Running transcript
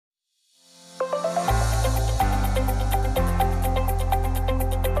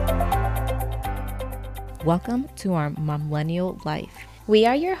Welcome to our Millennial life. We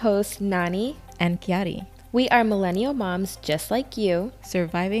are your hosts, Nani and Kiari. We are millennial moms just like you,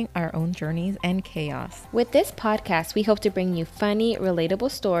 surviving our own journeys and chaos. With this podcast, we hope to bring you funny,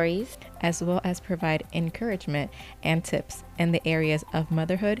 relatable stories, as well as provide encouragement and tips in the areas of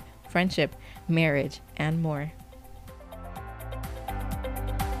motherhood, friendship, marriage, and more.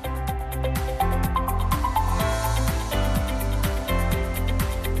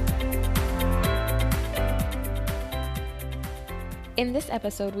 In this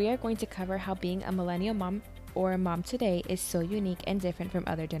episode, we are going to cover how being a millennial mom or a mom today is so unique and different from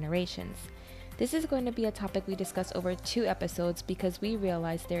other generations. This is going to be a topic we discuss over 2 episodes because we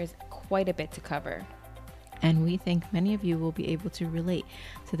realize there is quite a bit to cover. And we think many of you will be able to relate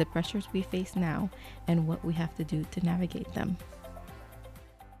to the pressures we face now and what we have to do to navigate them.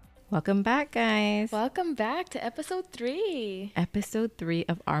 Welcome back, guys. Welcome back to episode 3. Episode 3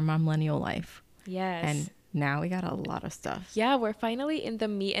 of our millennial life. Yes. And now we got a lot of stuff. Yeah, we're finally in the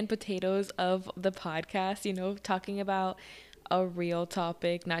meat and potatoes of the podcast, talking about a real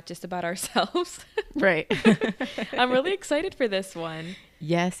topic, not just about ourselves. Right. I'm really excited for this one.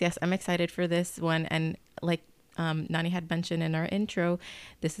 Yes, I'm excited for this one. And like Nani had mentioned in our intro,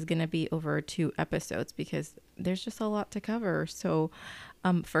 this is going to be over 2 episodes because there's just a lot to cover. So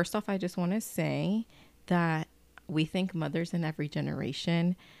first off, I just want to say that we think mothers in every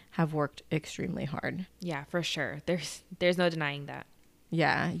generation have worked extremely hard. Yeah, for sure. There's no denying that.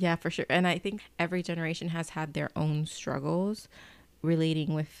 Yeah, for sure. And I think every generation has had their own struggles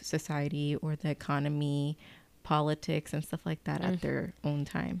relating with society or the economy, politics, and stuff like that at their own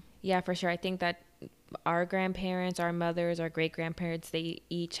time. Yeah, for sure. I think that our grandparents, our mothers, our great-grandparents, they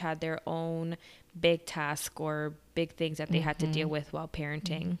each had their own big task or big things that they had to deal with while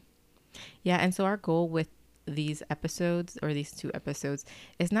parenting. Yeah, and so our goal with these episodes or these 2 episodes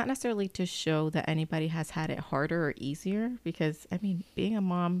is not necessarily to show that anybody has had it harder or easier, because I mean, being a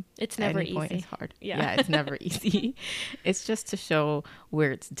mom, it's never easy. Point is hard. Yeah, it's never easy. It's just to show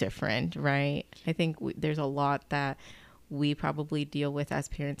where it's different, right? I think there's a lot that we probably deal with as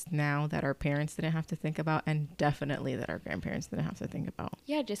parents now that our parents didn't have to think about, and definitely that our grandparents didn't have to think about.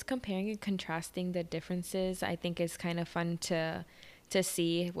 Yeah, just comparing and contrasting the differences, I think is kind of fun to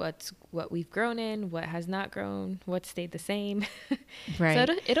see what we've grown in, what has not grown, what stayed the same. Right.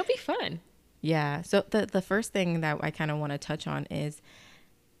 So it'll be fun. Yeah. So the first thing that I kind of want to touch on is,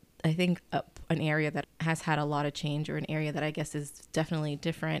 I think an area that has had a lot of change, or an area that I guess is definitely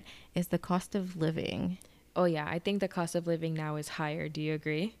different, is the cost of living. Oh yeah, I think the cost of living now is higher. Do you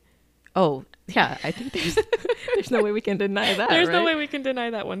agree? Oh yeah, I think there's no way we can deny that. There's right? no way we can deny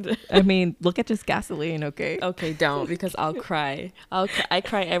that one. I mean, look at just gasoline, okay? Okay, don't, because I'll cry. I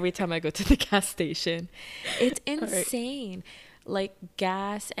cry every time I go to the gas station. It's insane. Right. Like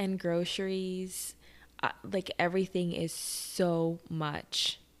gas and groceries, like everything is so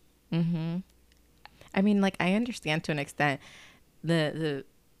much. Mm-hmm. I mean, like, I understand to an extent the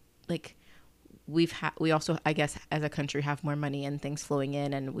like, we also, I guess, as a country have more money and things flowing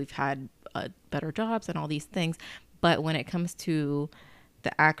in, and we've had better jobs and all these things. But when it comes to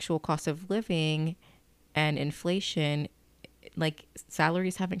the actual cost of living and inflation, like,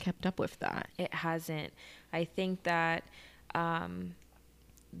 salaries haven't kept up with that. It hasn't. I think that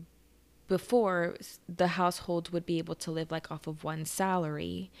before, the households would be able to live like off of one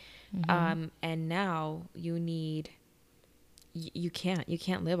salary. And now you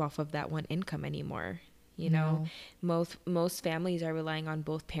can't live off of that one income anymore. No. Most families are relying on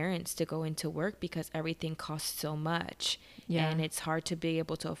both parents to go into work because everything costs so much. Yeah. And it's hard to be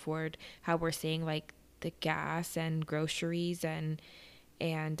able to afford how we're saying, like, the gas and groceries and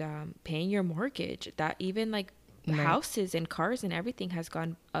paying your mortgage. That even like houses and cars and everything has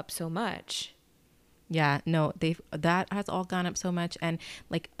gone up so much. Yeah, no, that has all gone up so much. And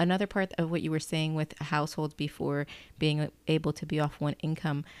like, another part of what you were saying with households before being able to be off one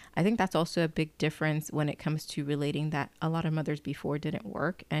income, I think that's also a big difference when it comes to relating that a lot of mothers before didn't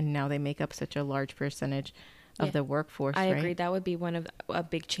work, and now they make up such a large percentage of the workforce. I agree. That would be a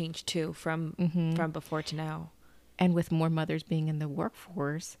big change too from before to now. And with more mothers being in the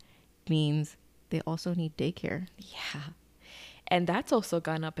workforce means they also need daycare. Yeah. And that's also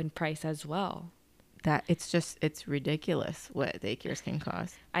gone up in price as well. That it's ridiculous what daycares can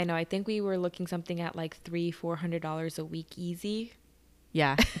cost. I know. I think we were looking something at like $300-$400 a week easy.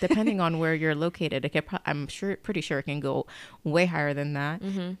 Yeah, depending on where you're located, I'm pretty sure it can go way higher than that.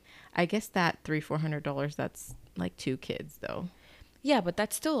 I guess that $300-$400, that's like 2 kids though. Yeah, but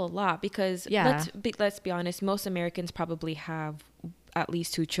that's still a lot because let's be honest, most Americans probably have at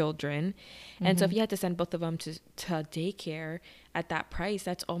least 2 children. And so if you had to send both of them to daycare at that price,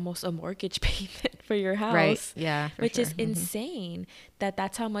 that's almost a mortgage payment for your Right. house, Yeah, for which sure. is insane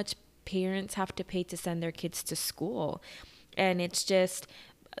that's how much parents have to pay to send their kids to school. And it's just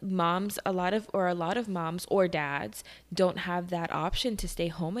moms, a lot of moms or dads don't have that option to stay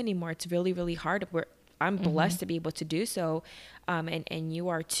home anymore. It's really, really hard. I'm blessed to be able to do so. And you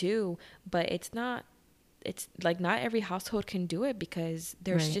are too, but it's like not every household can do it because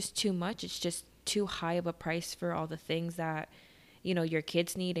there's Right. just too much. It's just too high of a price for all the things that, your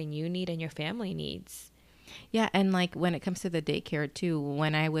kids need and you need and your family needs. Yeah, and like when it comes to the daycare too,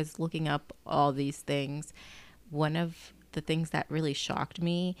 when I was looking up all these things, one of the things that really shocked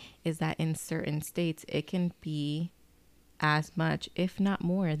me is that in certain states it can be as much, if not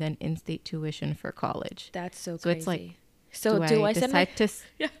more, than in-state tuition for college. That's so So it's like, crazy. So do I send my decide to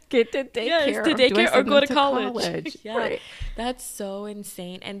yeah. get to daycare, Yes, to or do I daycare or send go them to college. Yeah, Right. that's so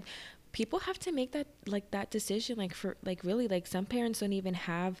insane. And people have to make that decision. Like for like really, like some parents don't even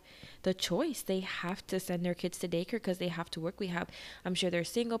have the choice. They have to send their kids to daycare because they have to work. I'm sure there's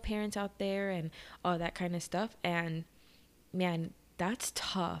single parents out there and all that kind of stuff. And man, that's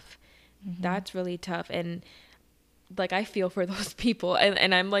tough. That's really tough. And like I feel for those people,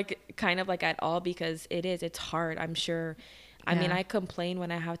 and I'm like kind of like at all because it's hard, I'm sure. I mean, Yeah. I complain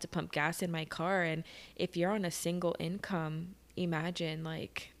when I have to pump gas in my car, and if you're on a single income, imagine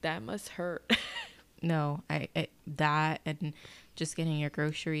like that must hurt. No, I that and just getting your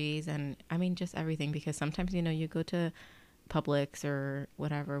groceries, and I mean just everything, because sometimes you go to Publix or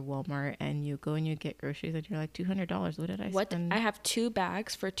whatever, Walmart, and you go and you get groceries and you're like, $200, what did I What, spend? I have 2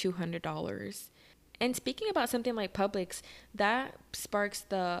 bags for $200. And speaking about something like Publix, that sparks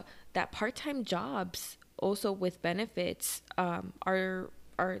that part-time jobs also with benefits are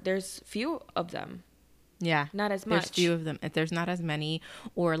there's few of them, Yeah, not as there's much. few of them. If there's not as many,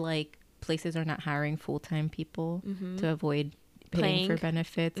 or like places are not hiring full-time people to avoid paying for Playing.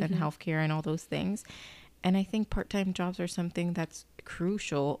 benefits and healthcare and all those things. And I think part-time jobs are something that's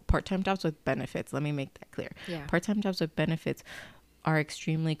crucial. Part-time jobs with benefits, let me make that clear. Yeah. Part-time jobs with benefits are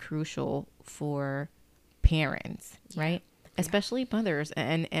extremely crucial for parents, right? Especially mothers.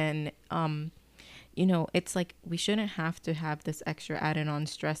 And it's like we shouldn't have to have this extra added on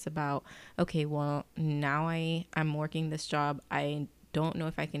stress about, okay, well, now I'm working this job. I don't know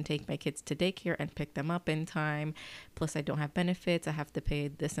if I can take my kids to daycare and pick them up in time. Plus, I don't have benefits. I have to pay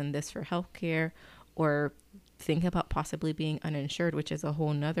this and this for healthcare, or think about possibly being uninsured, which is a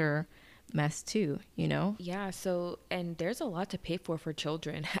whole nother mess too. Yeah, so and there's a lot to pay for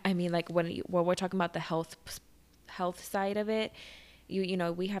children. I mean, like when we're talking about the health side of it,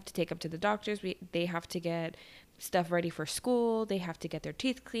 we have to take them to the doctors. They have to get stuff ready for school. They have to get their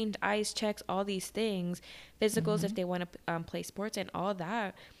teeth cleaned, eyes checks, all these things, physicals if they want to play sports and all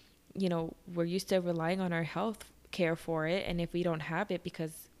that. We're used to relying on our health care for it, and if we don't have it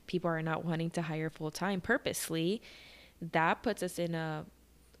because people are not wanting to hire full time purposely, that puts us in a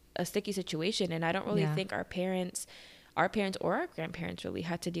sticky situation. And I don't really think our parents or our grandparents really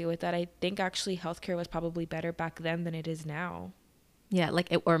had to deal with that. I think actually healthcare was probably better back then than it is now. Yeah,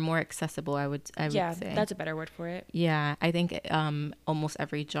 or more accessible, I would say. That's a better word for it. Yeah, I think almost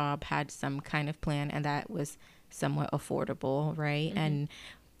every job had some kind of plan, and that was somewhat affordable, right? And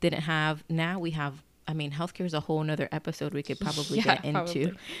didn't have, now we have, I mean, healthcare is a whole nother episode we could probably get into.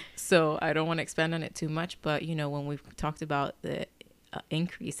 Probably. So I don't want to expand on it too much, but when we've talked about the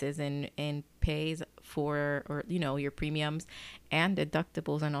increases in pays for, or your premiums and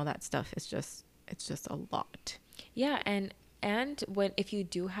deductibles and all that stuff, it's just a lot. Yeah, and if you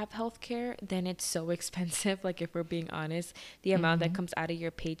do have health care, then it's so expensive. Like if we're being honest, the amount that comes out of your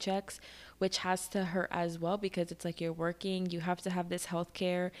paychecks, which has to hurt as well, because it's like you're working, you have to have this health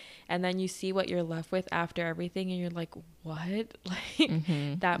care, and then you see what you're left with after everything, and you're like, what?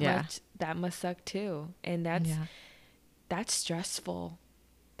 Like that must suck too. And that's stressful.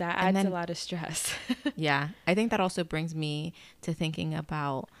 That adds a lot of stress. Yeah, I think that also brings me to thinking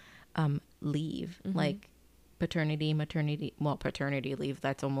about leave, like paternity leave,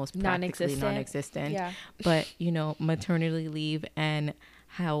 that's almost practically non-existent. Yeah. But maternity leave, and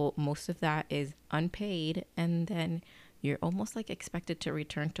how most of that is unpaid, and then you're almost like expected to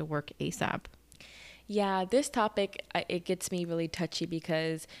return to work ASAP. Yeah, this topic, it gets me really touchy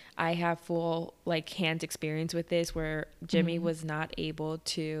because I have full hands experience with this, where Jimmy was not able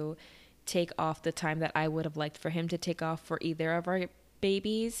to take off the time that I would have liked for him to take off for either of our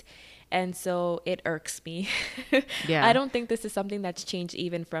babies. And so it irks me. Yeah. I don't think this is something that's changed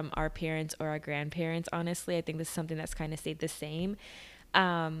even from our parents or our grandparents. Honestly, I think this is something that's kind of stayed the same.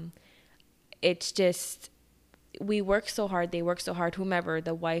 It's just, we work so hard, they work so hard, whomever,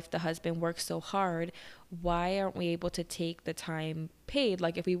 the wife, the husband works so hard. Why aren't we able to take the time paid?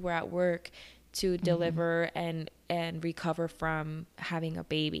 Like if we were at work to Mm-hmm. deliver and recover from having a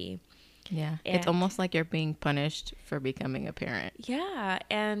baby. Yeah. It's And almost like you're being punished for becoming a parent. yeah,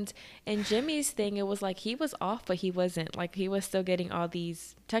 and Jimmy's thing, it was like he was off, but he wasn't. Like he was still getting all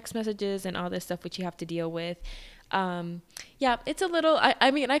these text messages and all this stuff which you have to deal with. Yeah, it's a little.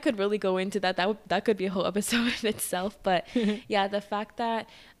 I mean, I could really go into that. That could be a whole episode in itself. But yeah, the fact that,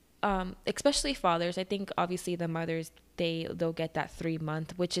 especially fathers, I think obviously the mothers they'll get that 3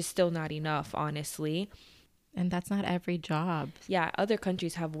 month, which is still not enough, honestly. And that's not every job. Yeah, other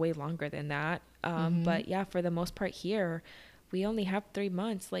countries have way longer than that. Mm-hmm. But yeah, for the most part here, we only have 3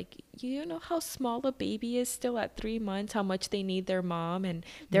 months. Like, you know how small a baby is still at 3 months, how much they need their mom and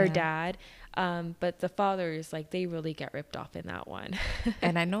their Yeah. dad. But the fathers, like, they really get ripped off in that one.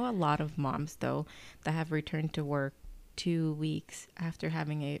 And I know a lot of moms, though, that have returned to work 2 weeks after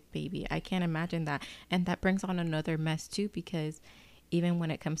having a baby. I can't imagine that. And that brings on another mess, too, because even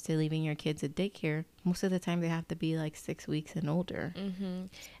when it comes to leaving your kids at daycare, most of the time they have to be like 6 weeks and older. hmm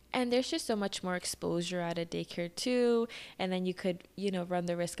And there's just so much more exposure at a daycare too, and then you could, run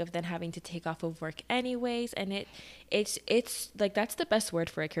the risk of then having to take off of work anyways, and it's like that's the best word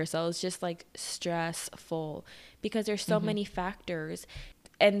for it, Carousel. It's just like stressful because there's so Mm-hmm. many factors,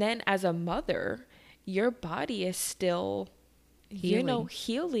 and then as a mother, your body is still, Healing.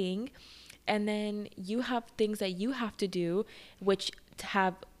 healing, and then you have things that you have to do, which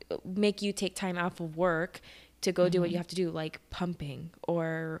have make you take time out of work to go do what Mm-hmm. you have to do, like pumping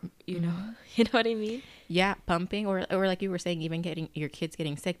or Mm-hmm. you know what I mean? Yeah, pumping or like you were saying, even getting your kids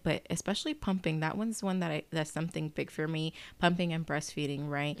getting sick, but especially pumping. That one's one that's something big for me. Pumping and breastfeeding,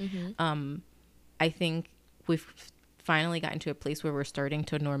 right? Mm-hmm. I think we've finally gotten to a place where we're starting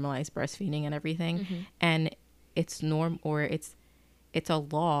to normalize breastfeeding and everything, Mm-hmm. and it's norm or it's a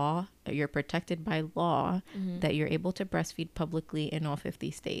law. You're protected by law Mm-hmm. that you're able to breastfeed publicly in all 50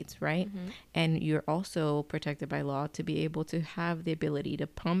 states, right? Mm-hmm. And you're also protected by law to be able to have the ability to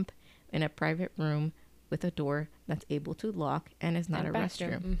pump in a private room with a door that's able to lock and is not And a bathroom.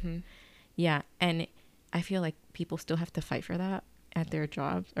 restroom. Mm-hmm. Yeah. And I feel like people still have to fight for that at their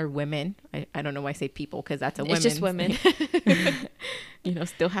jobs, or women. I don't know why I say people, because that's a It's just women's women. thing.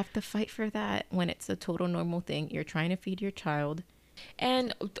 Still have to fight for that when it's a total normal thing. You're trying to feed your child.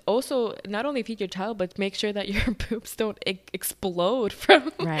 And also, not only feed your child, but make sure that your boobs don't explode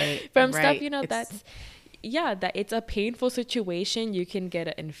from Right. from stuff. Right. It's That's yeah, that it's a painful situation. You can get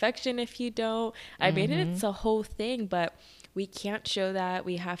an infection if you don't. I mean, mm-hmm. it's a whole thing, but we can't show that.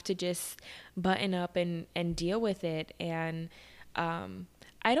 We have to just button up and deal with it. And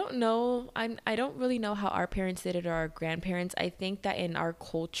I don't know. I don't really know how our parents did it or our grandparents. I think that in our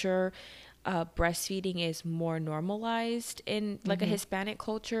culture, breastfeeding is more normalized in like a Mm-hmm. Hispanic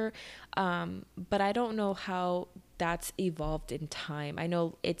culture. But I don't know how that's evolved in time. I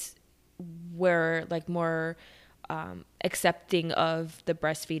know it's we're like more accepting of the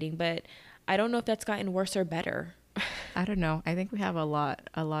breastfeeding, but I don't know if that's gotten worse or better. I don't know. I think we have a lot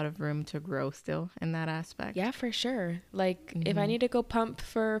of room to grow still in that aspect. Yeah, for sure. Like if I Mm-hmm. need to go pump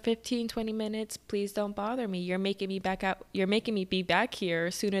for 15, 20 minutes, please don't bother me. You're making me be back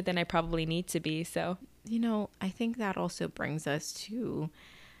here sooner than I probably need to be. So, I think that also brings us to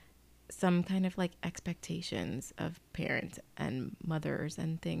some kind of like expectations of parents and mothers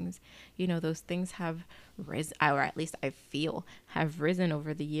and things. Those things have risen, or at least I feel have risen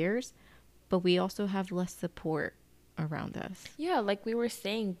over the years, but we also have less support around us. yeah, like we were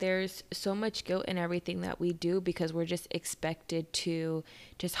saying, there's so much guilt in everything that we do because we're just expected to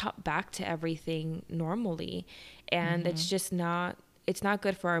just hop back to everything normally. And Mm-hmm. it's not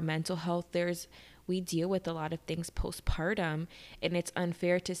good for our mental health. We deal with a lot of things postpartum, and it's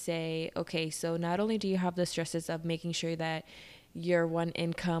unfair to say, okay, so not only do you have the stresses of making sure that your one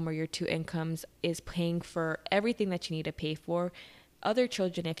income or your two incomes is paying for everything that you need to pay for, other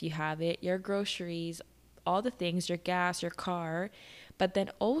children, if you have it, your groceries, all the things, your gas, your car, but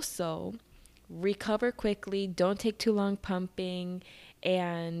then also recover quickly, don't take too long pumping,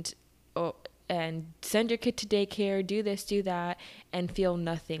 and oh, and send your kid to daycare, do this, do that, and feel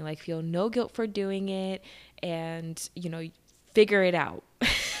nothing, like feel no guilt for doing it, and figure it out.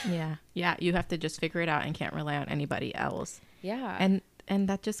 Yeah. Yeah. You have to just figure it out and can't rely on anybody else. Yeah. And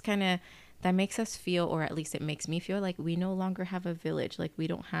that just kind of, that makes us feel, or at least it makes me feel, like we no longer have a village. Like we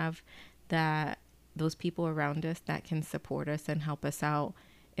don't have those people around us that can support us and help us out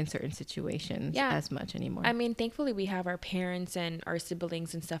in certain situations Yeah. as much anymore. I mean, thankfully we have our parents and our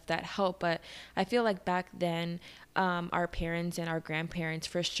siblings and stuff that help, but I feel like back then, our parents and our grandparents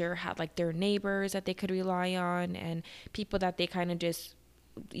for sure had like their neighbors that they could rely on, and people that they kind of just,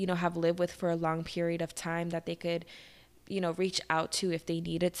 have lived with for a long period of time that they could, reach out to if they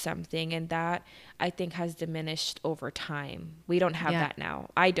needed something. And that, I think, has diminished over time. We don't have Yeah. that now.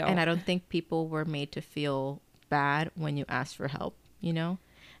 I And don't. I don't think people were made to feel bad when you ask for help, you know?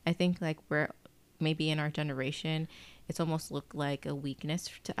 I think like we're maybe in our generation, it's almost looked like a weakness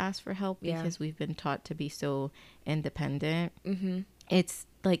to ask for help Yeah. because we've been taught to be so independent. Mm-hmm. It's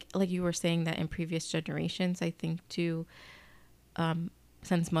like you were saying that in previous generations, I think too,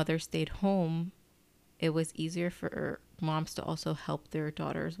 since mothers stayed home, it was easier for moms to also help their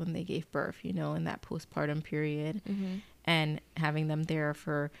daughters when they gave birth, you know, in that postpartum period, Mm-hmm. and having them there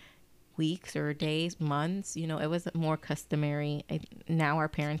for weeks or days, months, you know, it was more customary. Now our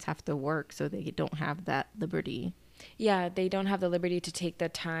parents have to work, so they don't have that liberty. Yeah, they don't have the liberty to take the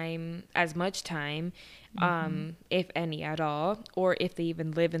time, as much time, Mm-hmm. if any at all, or if they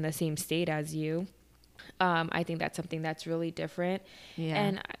even live in the same state as you. I think that's something that's really different. Yeah.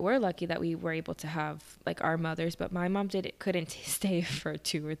 And we're lucky that we were able to have like our mothers, but my mom couldn't stay for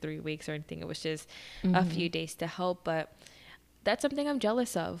 2 or 3 weeks or anything. It was just a Mm-hmm. few days to help, but that's something I'm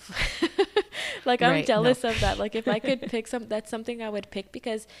jealous of. Like I'm Right. No. jealous of that. Like if I could pick that's something I would pick,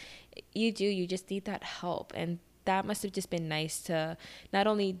 because you just need that help. And that must have just been nice to, not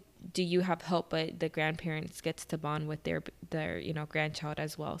only do you have help, but the grandparents gets to bond with their grandchild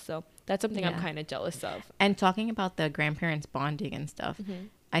as well. So that's something I'm Yeah. kind of jealous of. And talking about the grandparents bonding and stuff, Mm-hmm.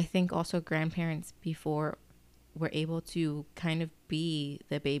 I think also grandparents before were able to kind of be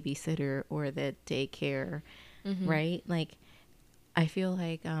the babysitter or the daycare, Mm-hmm. right? Like I feel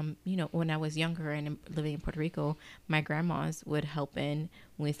like, you know, when I was younger and living in Puerto Rico, my grandmas would help in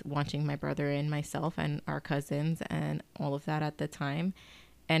with watching my brother and myself and our cousins and all of that at the time.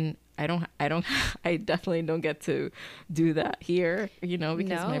 And I definitely don't get to do that here, you know,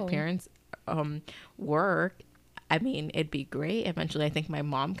 because my No. parents work. I mean, it'd be great eventually. I think my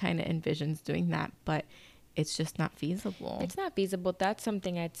mom kind of envisions doing that, but it's just not feasible. It's not feasible. That's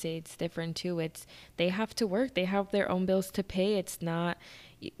something I'd say it's different too. It's they have to work. They have their own bills to pay. It's not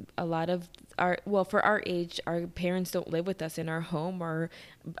a lot of our, well, for our age, our parents don't live with us in our home, or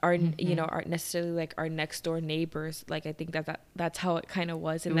our Hmm. aren't necessarily like our next door neighbors. Like I think that's how it kind of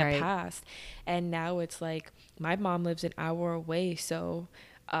was in the Right. past. And now it's like my mom lives an hour away, so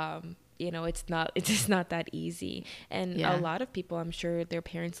it's just not that easy. And a Yeah. lot of people, I'm sure their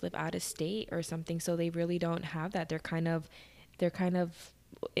parents live out of state or something, so they really don't have that. They're kind of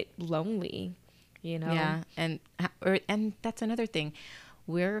lonely, you know. Yeah, and that's another thing.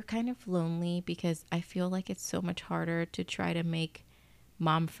 We're kind of lonely because I feel like it's so much harder to try to make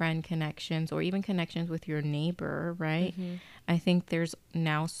mom friend connections or even connections with your neighbor, right? Hmm. I think there's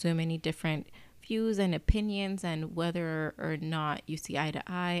now so many different views and opinions and whether or not you see eye to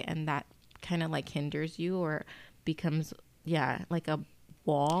eye, and that kind of like hinders you or becomes, yeah, like a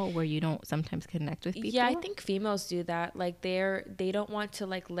wall where you don't sometimes connect with Yeah, I people. think females do that. Like they don't want to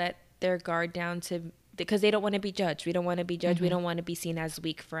like let their guard down, to because they don't want to be judged. We don't want to be judged. We Hmm. don't want to be seen as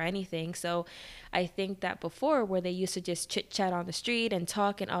weak for anything. So I think that before, where they used to just chit chat on the street and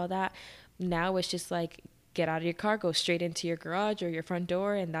talk and all that, now it's just like get out of your car, go straight into your garage or your front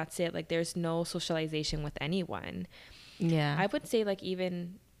door, and that's it. Like there's no socialization with anyone. Yeah. I would say like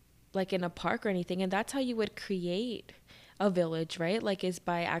even like in a park or anything, and that's how you would create a village, right? Like is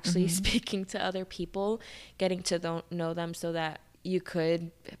by actually Hmm. speaking to other people, getting to know them, so that you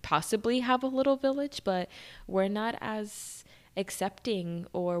could possibly have a little village. But we're not as accepting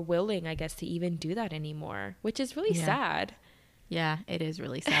or willing, I guess, to even do that anymore, which is really Yeah. sad. Yeah, it is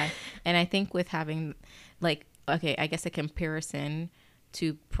really sad. And I think with having, like, okay, I guess a comparison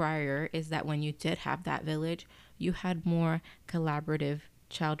to prior is that when you did have that village, you had more collaborative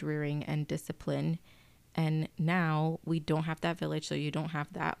child rearing and discipline. And now we don't have that village, so you don't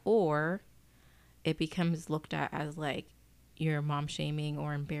have that. Or it becomes looked at as like you're mom shaming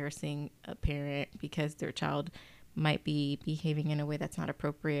or embarrassing a parent because their child might be behaving in a way that's not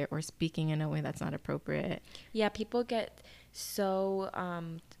appropriate or speaking in a way that's not appropriate. Yeah, people get so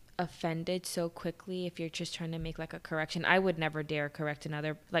offended so quickly if you're just trying to make like a correction. I would never dare correct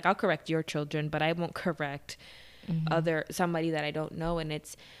another, like I'll correct your children, but I won't correct Hmm. other somebody that I don't know. And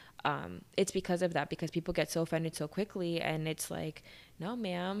it's because of that, because people get so offended so quickly. And it's like, no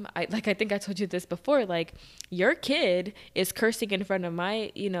ma'am, I think I told you this before, like your kid is cursing in front of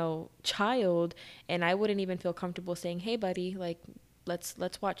my child, and I wouldn't even feel comfortable saying, hey buddy, like let's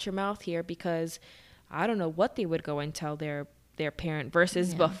watch your mouth here, because I don't know what they would go and tell their parent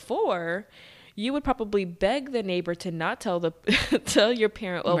versus Yeah. before you would probably beg the neighbor to not tell the tell your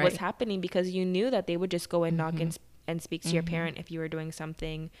parent what was Right. happening because you knew that they would just go and knock Mm-hmm. and speak to your Mm-hmm. parent if you were doing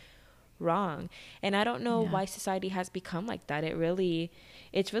something wrong. And I don't know Yeah. why society has become like that.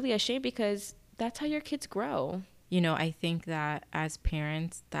 It's really a shame because that's how your kids grow. I think that as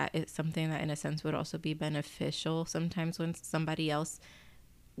parents, that is something that in a sense would also be beneficial sometimes when somebody else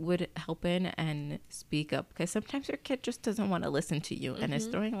would help in and speak up, because sometimes your kid just doesn't want to listen to you and is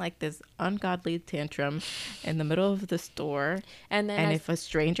throwing like this ungodly tantrum in the middle of the store. And then And if a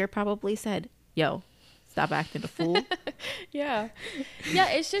stranger probably said, yo, stop acting a fool, yeah. Yeah,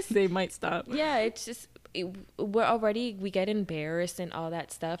 it's just they might stop. yeah, it's just we get embarrassed and all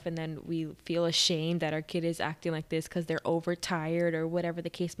that stuff, and then we feel ashamed that our kid is acting like this because they're overtired or whatever the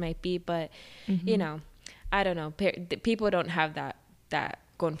case might be. But I don't know, people don't have that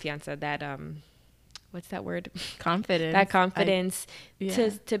confianza, that what's that word, Confidence. that confidence Yeah.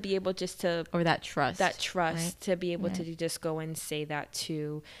 to be able just to Or that trust. right? To be able to Right. just go and say that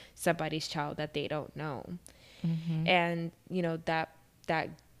to somebody's child that they don't know. Mm-hmm. And that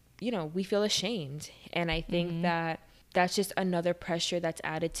we feel ashamed, and I think that that's just another pressure that's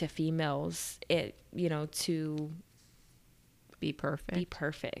added to females, to Be perfect. be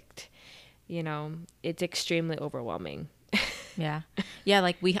perfect. It's extremely overwhelming. Yeah. Yeah,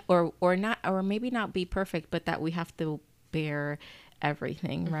 like we or not, or maybe not be perfect, but that we have to bear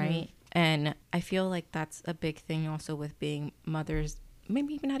everything, right? And I feel like that's a big thing also with being mothers.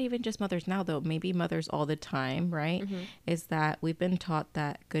 Maybe not even just mothers now, though. Maybe mothers all the time, right? Is that we've been taught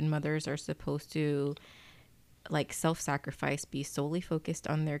that good mothers are supposed to like self-sacrifice, be solely focused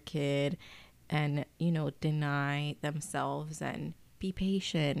on their kid, and deny themselves and be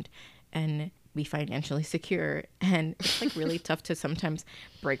patient and be financially secure. And it's like really tough to sometimes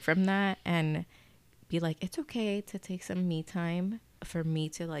break from that and be like, it's okay to take some me time, for me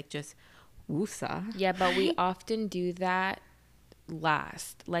to like just woosah. Yeah, but we often do that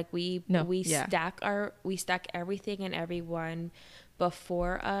last. Like we No, we yeah. we stack everything and everyone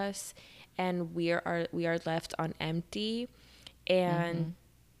before us, and we are left on empty, and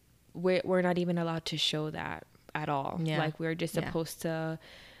we're not even allowed to show that at all. Yeah. Like we're just Yeah. supposed to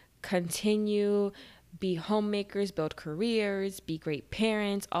continue, be homemakers, build careers, be great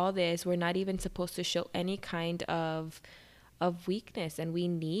parents, all this. We're not even supposed to show any kind of weakness, and we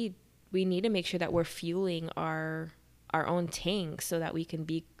need to make sure that we're fueling our own tanks so that we can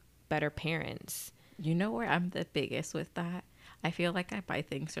be better parents. You know where I'm the biggest with that? I feel like I buy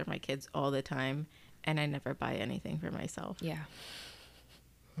things for my kids all the time and I never buy anything for myself. Yeah.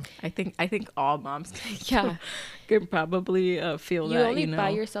 I think all moms Yeah. can probably feel You that, only buy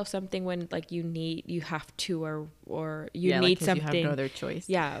yourself something when like you have to, or you need like, 'cause something. you have no other choice.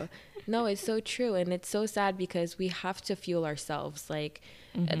 Yeah. No, it's so true. And it's so sad because we have to fuel ourselves. Like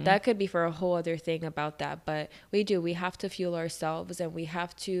that could be for a whole other thing about that. But we have to fuel ourselves, and we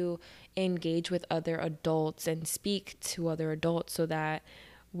have to engage with other adults and speak to other adults so that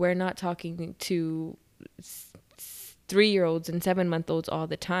we're not talking to 3-year-olds and 7-month-olds all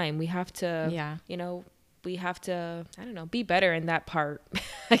the time. We have to, Yeah. we have to, I don't know, be better in that part,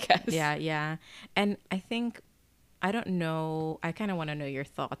 I guess. Yeah, yeah. And I think, I don't know, I kind of want to know your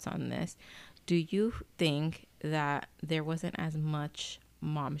thoughts on this. Do you think that there wasn't as much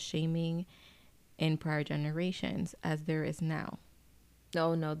mom shaming in prior generations as there is now?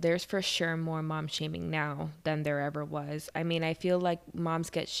 No, there's for sure more mom shaming now than there ever was. I mean, I feel like moms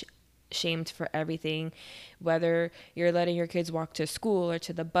get shamed for everything, whether you're letting your kids walk to school or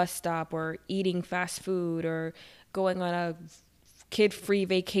to the bus stop or eating fast food or going on a kid-free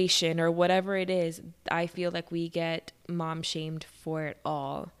vacation or whatever it is. I feel like we get mom shamed for it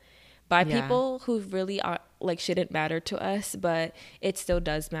all by people who really are, like, shouldn't matter to us, but it still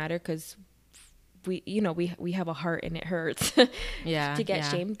does matter because we have a heart and it hurts Yeah, to get yeah.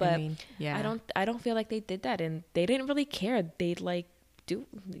 shamed. But I mean, yeah. I don't feel like they did that, and they didn't really care. They like,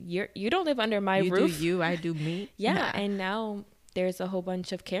 you don't live under my You roof. do you, I do me. Yeah, Nah. and now there's a whole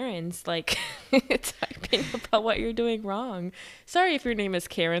bunch of Karens like typing about what you're doing wrong. Sorry if your name is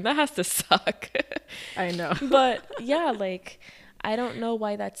Karen. That has to suck. I know. But yeah, like I don't know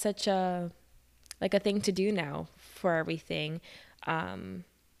why that's such a thing to do now for everything. I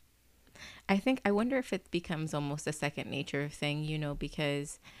wonder if it becomes almost a second nature thing,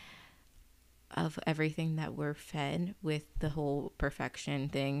 because of everything that we're fed with the whole perfection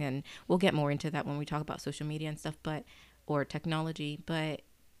thing. And we'll get more into that when we talk about social media and stuff, or technology. But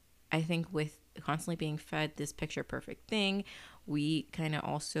I think with constantly being fed this picture perfect thing, we kind of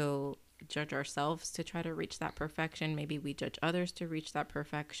also judge ourselves to try to reach that perfection. Maybe we judge others to reach that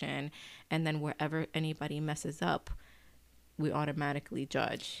perfection. And then wherever anybody messes up, we automatically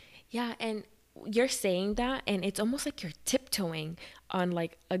judge. Yeah, and you're saying that, and it's almost like you're tiptoeing on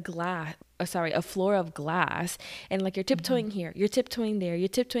like a floor of glass, and like you're tiptoeing here, you're tiptoeing there, you're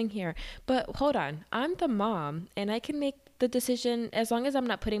tiptoeing here. But hold on, I'm the mom, and I can make the decision as long as I'm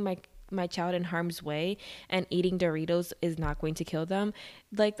not putting my child in harm's way, and eating Doritos is not going to kill them.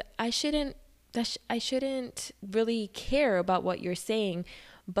 Like I shouldn't really care about what you're saying,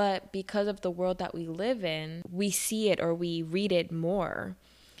 but because of the world that we live in, we see it or we read it more.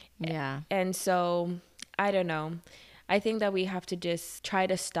 Yeah. And so I don't know. I think that we have to just try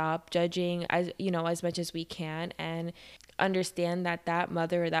to stop judging as much as we can, and understand that that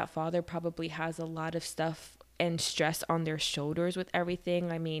mother or that father probably has a lot of stuff and stress on their shoulders with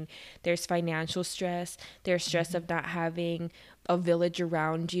everything. I mean, there's financial stress, there's stress of not having a village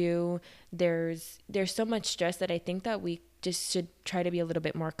around you. There's so much stress that I think that we just should try to be a little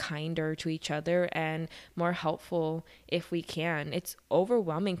bit more kinder to each other and more helpful if we can. It's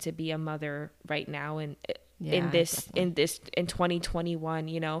overwhelming to be a mother right now, and in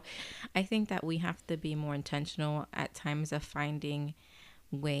 2021, I think that we have to be more intentional at times of finding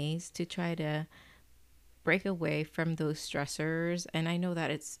ways to try to break away from those stressors. And I know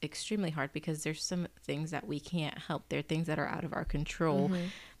that it's extremely hard because there's some things that we can't help. There are things that are out of our control.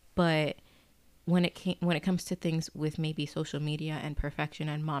 But when it comes to things with maybe social media and perfection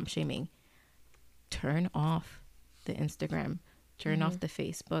and mom shaming, turn off the Instagram, turn off the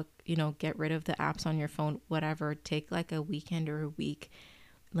Facebook, get rid of the apps on your phone, whatever. Take like a weekend or a week,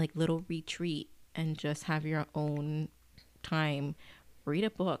 like little retreat, and just have your own time. Read a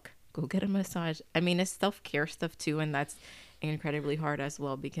book, go get a massage. I mean, it's self-care stuff too, and that's incredibly hard as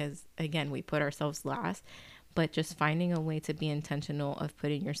well because, again, we put ourselves last. But just finding a way to be intentional of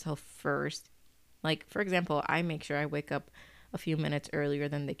putting yourself first. Like, for example, I make sure I wake up a few minutes earlier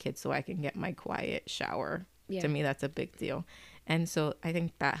than the kids so I can get my quiet shower. Yeah. To me, that's a big deal. And so I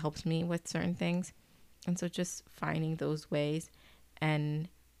think that helps me with certain things. And so just finding those ways and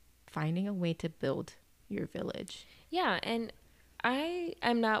finding a way to build your village. Yeah, and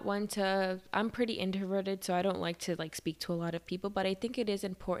I'm not one to, I'm pretty introverted, so I don't like to speak to a lot of people, but I think it is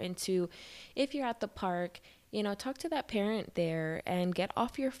important to, if you're at the park, talk to that parent there and get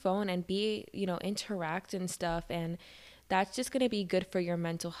off your phone and be, interact and stuff. And that's just going to be good for your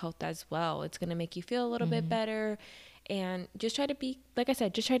mental health as well. It's going to make you feel a little bit better, and just try to be, like I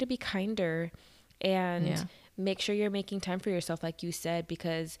said, just try to be kinder and make sure you're making time for yourself, like you said,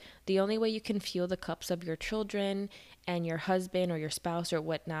 because the only way you can fuel the cups of your children and your husband or your spouse or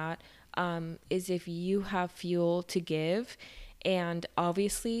whatnot is if you have fuel to give. And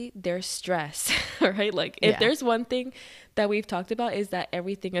obviously there's stress, right? Like if there's one thing that we've talked about is that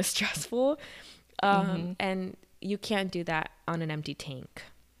everything is stressful, and you can't do that on an empty tank.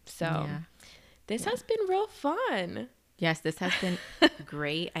 So this has been real fun. Yes, this has been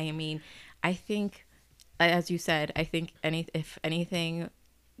great. I mean, I think, as you said, I think if anything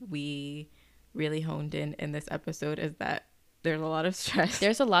we really honed in this episode is that there's a lot of stress.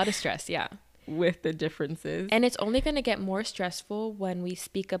 There's a lot of stress, yeah. With the differences. And it's only going to get more stressful when we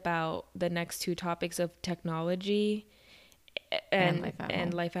speak about the next two topics of technology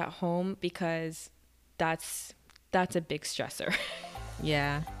and life at home, because that's a big stressor.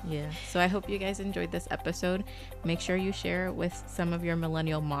 Yeah. So I hope you guys enjoyed this episode. Make sure you share it with some of your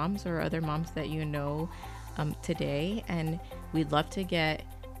millennial moms or other moms that you know today. And we'd love to get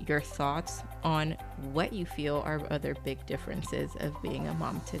your thoughts on what you feel are other big differences of being a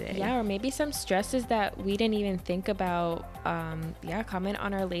mom today. Yeah, or maybe some stresses that we didn't even think about. Comment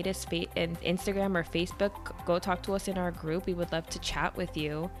on our latest Instagram or Facebook. Go talk to us in our group. We would love to chat with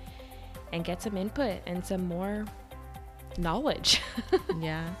you and get some input and some more knowledge.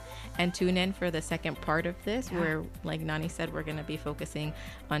 Yeah. And tune in for the second part of this where, like Nani said, we're going to be focusing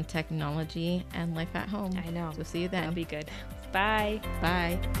on technology and life at home. I know. So see you then. That'll be good. Bye.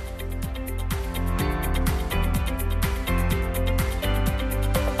 Bye.